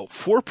 1. So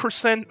 4%,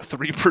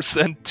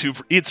 3%,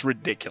 2%. It's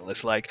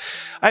ridiculous.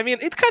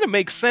 It kind of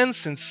makes sense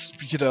since,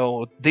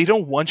 they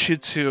don't want you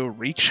to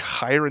reach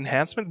higher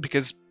enhancement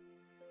because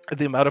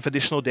the amount of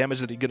additional damage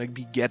that you're going to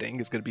be getting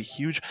is going to be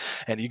huge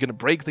and you're going to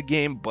break the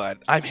game. But,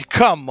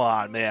 come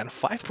on, man.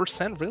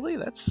 5%? Really?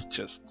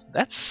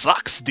 That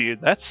sucks,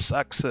 dude. That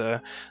sucks.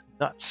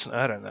 Nuts.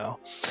 I don't know.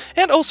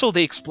 And also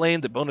they explain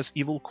the bonus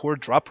evil core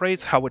drop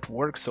rates, how it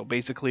works. So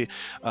basically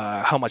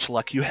how much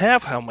luck you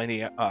have, how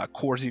many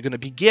cores you're going to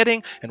be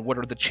getting, and what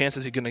are the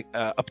chances you're going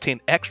to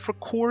obtain extra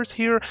cores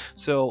here.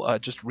 So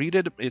just read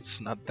it.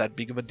 It's not that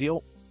big of a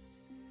deal.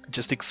 It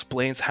just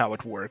explains how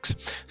it works.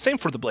 Same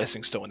for the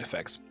Blessing Stone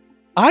effects.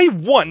 I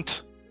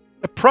want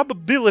a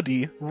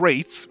probability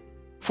rates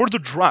for the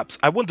drops.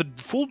 I want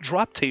the full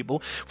drop table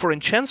for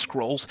enchant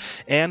scrolls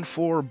and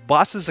for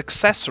bosses'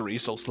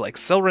 accessories, so like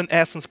Selren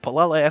Essence,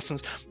 Palala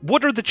Essence.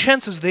 What are the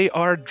chances they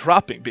are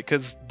dropping?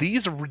 Because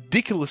these are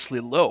ridiculously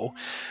low.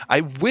 I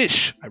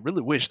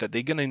really wish that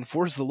they're going to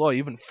enforce the law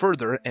even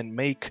further and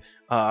make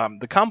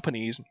the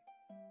companies,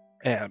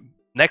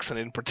 Nexon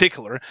in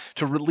particular,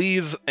 to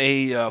release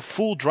a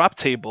full drop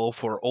table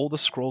for all the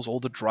scrolls,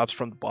 all the drops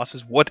from the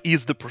bosses. What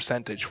is the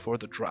percentage for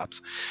the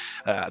drops?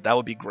 That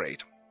would be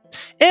great.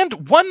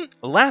 And one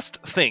last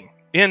thing,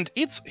 and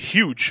it's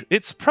huge.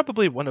 It's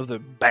probably one of the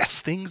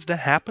best things that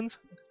happens.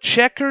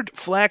 Checkered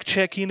flag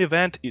check-in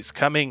event is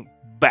coming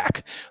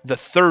back. The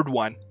third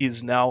one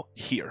is now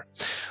here.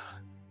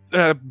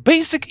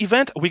 Basic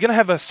event, we're going to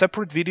have a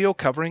separate video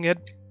covering it.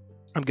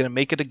 I'm going to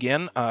make it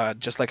again,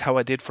 just like how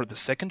I did for the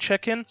second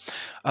check-in.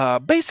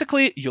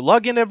 Basically, you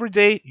log in every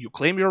day, you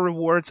claim your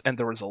rewards, and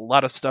there is a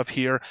lot of stuff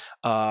here.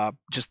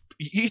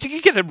 You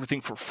get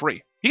everything for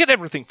free. You get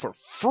everything for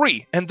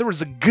free, and there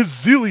is a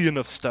gazillion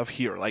of stuff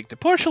here, like the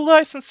partial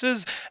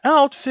licenses,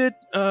 outfit,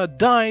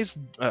 dice,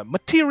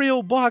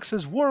 material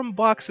boxes, worm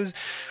boxes,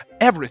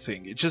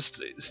 everything. It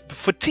just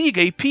fatigue,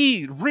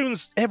 AP,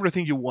 runes,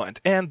 everything you want.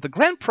 And the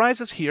grand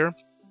prizes here,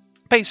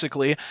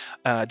 basically,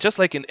 just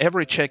like in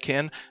every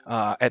check-in,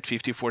 at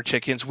 54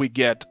 check-ins, we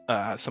get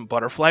some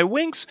butterfly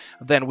wings,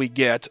 then we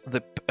get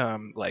the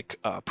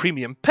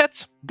premium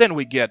pets, then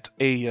we get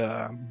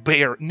a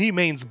bear,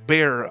 Nimane's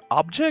bear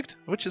object,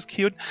 which is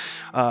cute,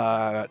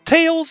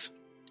 tails,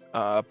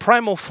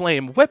 primal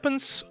flame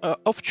weapons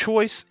of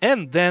choice,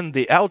 and then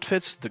the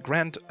outfits. The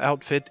grand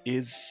outfit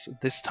is,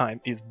 this time,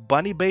 is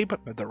Bunny Babe,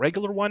 the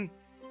regular one.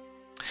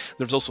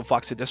 There's also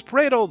Foxy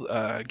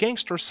Desperado,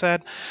 Gangster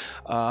set,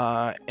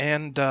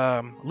 and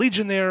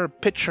Legionnaire,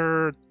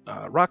 Pitcher,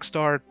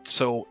 Rockstar.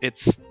 So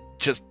it's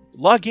just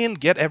log in,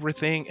 get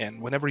everything,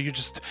 and whenever you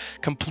just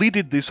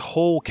completed this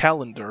whole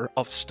calendar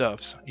of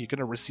stuffs, you're going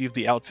to receive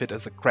the outfit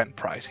as a grand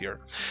prize here.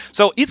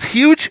 So it's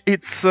huge.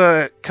 It's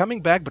coming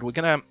back, but we're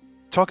going to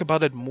talk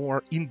about it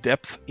more in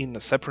depth in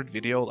a separate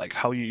video, like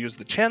how you use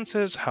the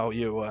chances, how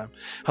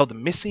the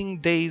missing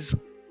days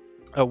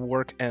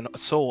work, and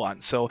so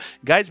on. So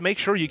guys, make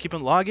sure you keep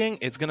on logging.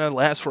 It's gonna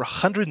last for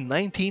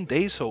 119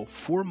 days, so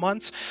 4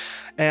 months,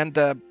 and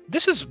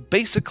this is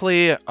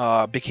basically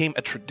became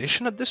a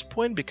tradition at this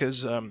point,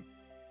 because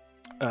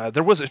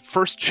there was a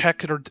first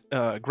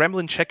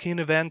Gremlin check-in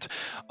event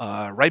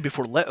right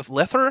before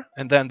Lether,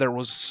 and then there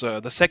was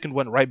the second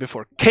one right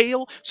before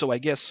Kale. So I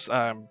guess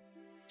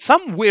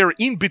somewhere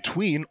in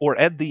between or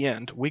at the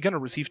end, we're gonna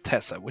receive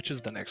Tessa, which is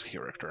the next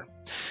character.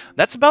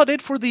 That's about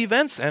it for the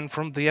events, and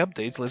from the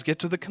updates, let's get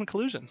to the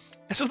conclusion.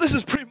 So this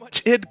is pretty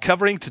much it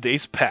covering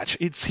today's patch.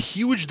 It's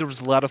huge, there's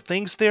a lot of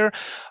things there.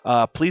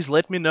 Please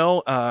let me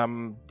know,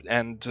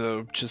 and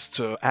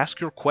just ask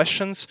your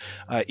questions.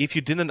 If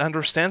you didn't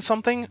understand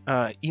something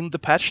in the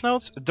patch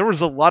notes, there was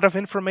a lot of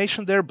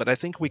information there, but I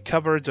think we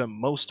covered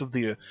most of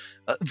the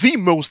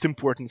most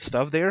important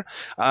stuff there.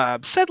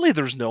 Sadly,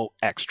 there's no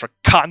extra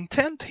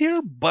content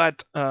here,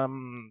 but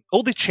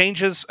all the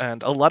changes,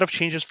 and a lot of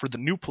changes for the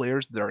new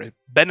players, they're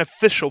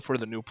beneficial for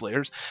the new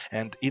players,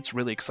 and it's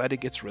really exciting,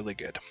 it's really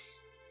good.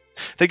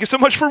 Thank you so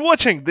much for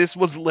watching. This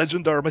was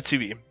Legendarma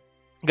TV.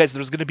 Guys,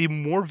 there's going to be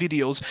more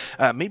videos,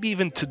 maybe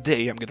even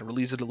today. I'm going to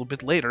release it a little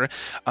bit later.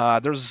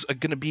 There's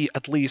going to be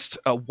at least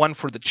one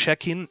for the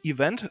check-in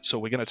event, so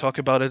we're going to talk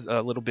about it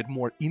a little bit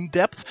more in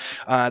depth.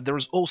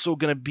 There's also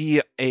going to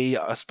be a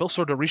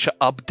Spellsword Orisha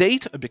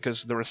update,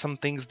 because there are some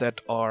things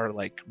that are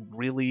like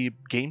really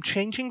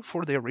game-changing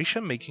for the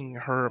Orisha, making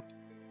her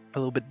a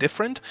little bit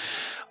different,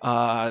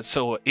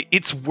 so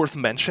it's worth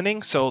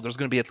mentioning. So there's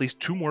going to be at least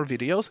 2 more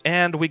videos,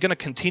 and we're going to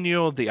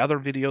continue the other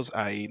videos.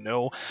 I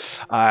know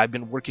I've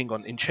been working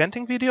on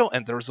enchanting video,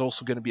 and there's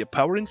also going to be a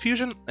power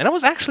infusion, and I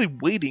was actually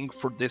waiting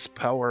for this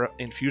power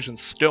infusion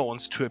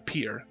stones to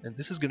appear, and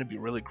this is going to be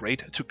really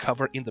great to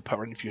cover in the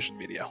power infusion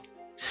video.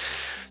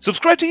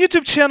 Subscribe to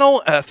YouTube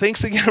channel.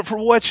 Thanks again for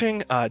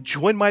watching.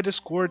 Join my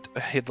Discord,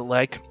 hit the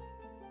like.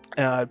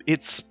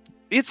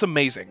 It's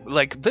amazing.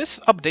 Like, this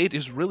update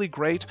is really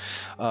great.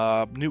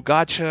 New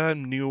gacha,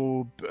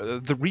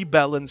 the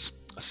rebalance.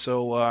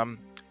 So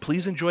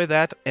please enjoy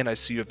that, and I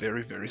see you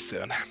very, very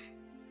soon.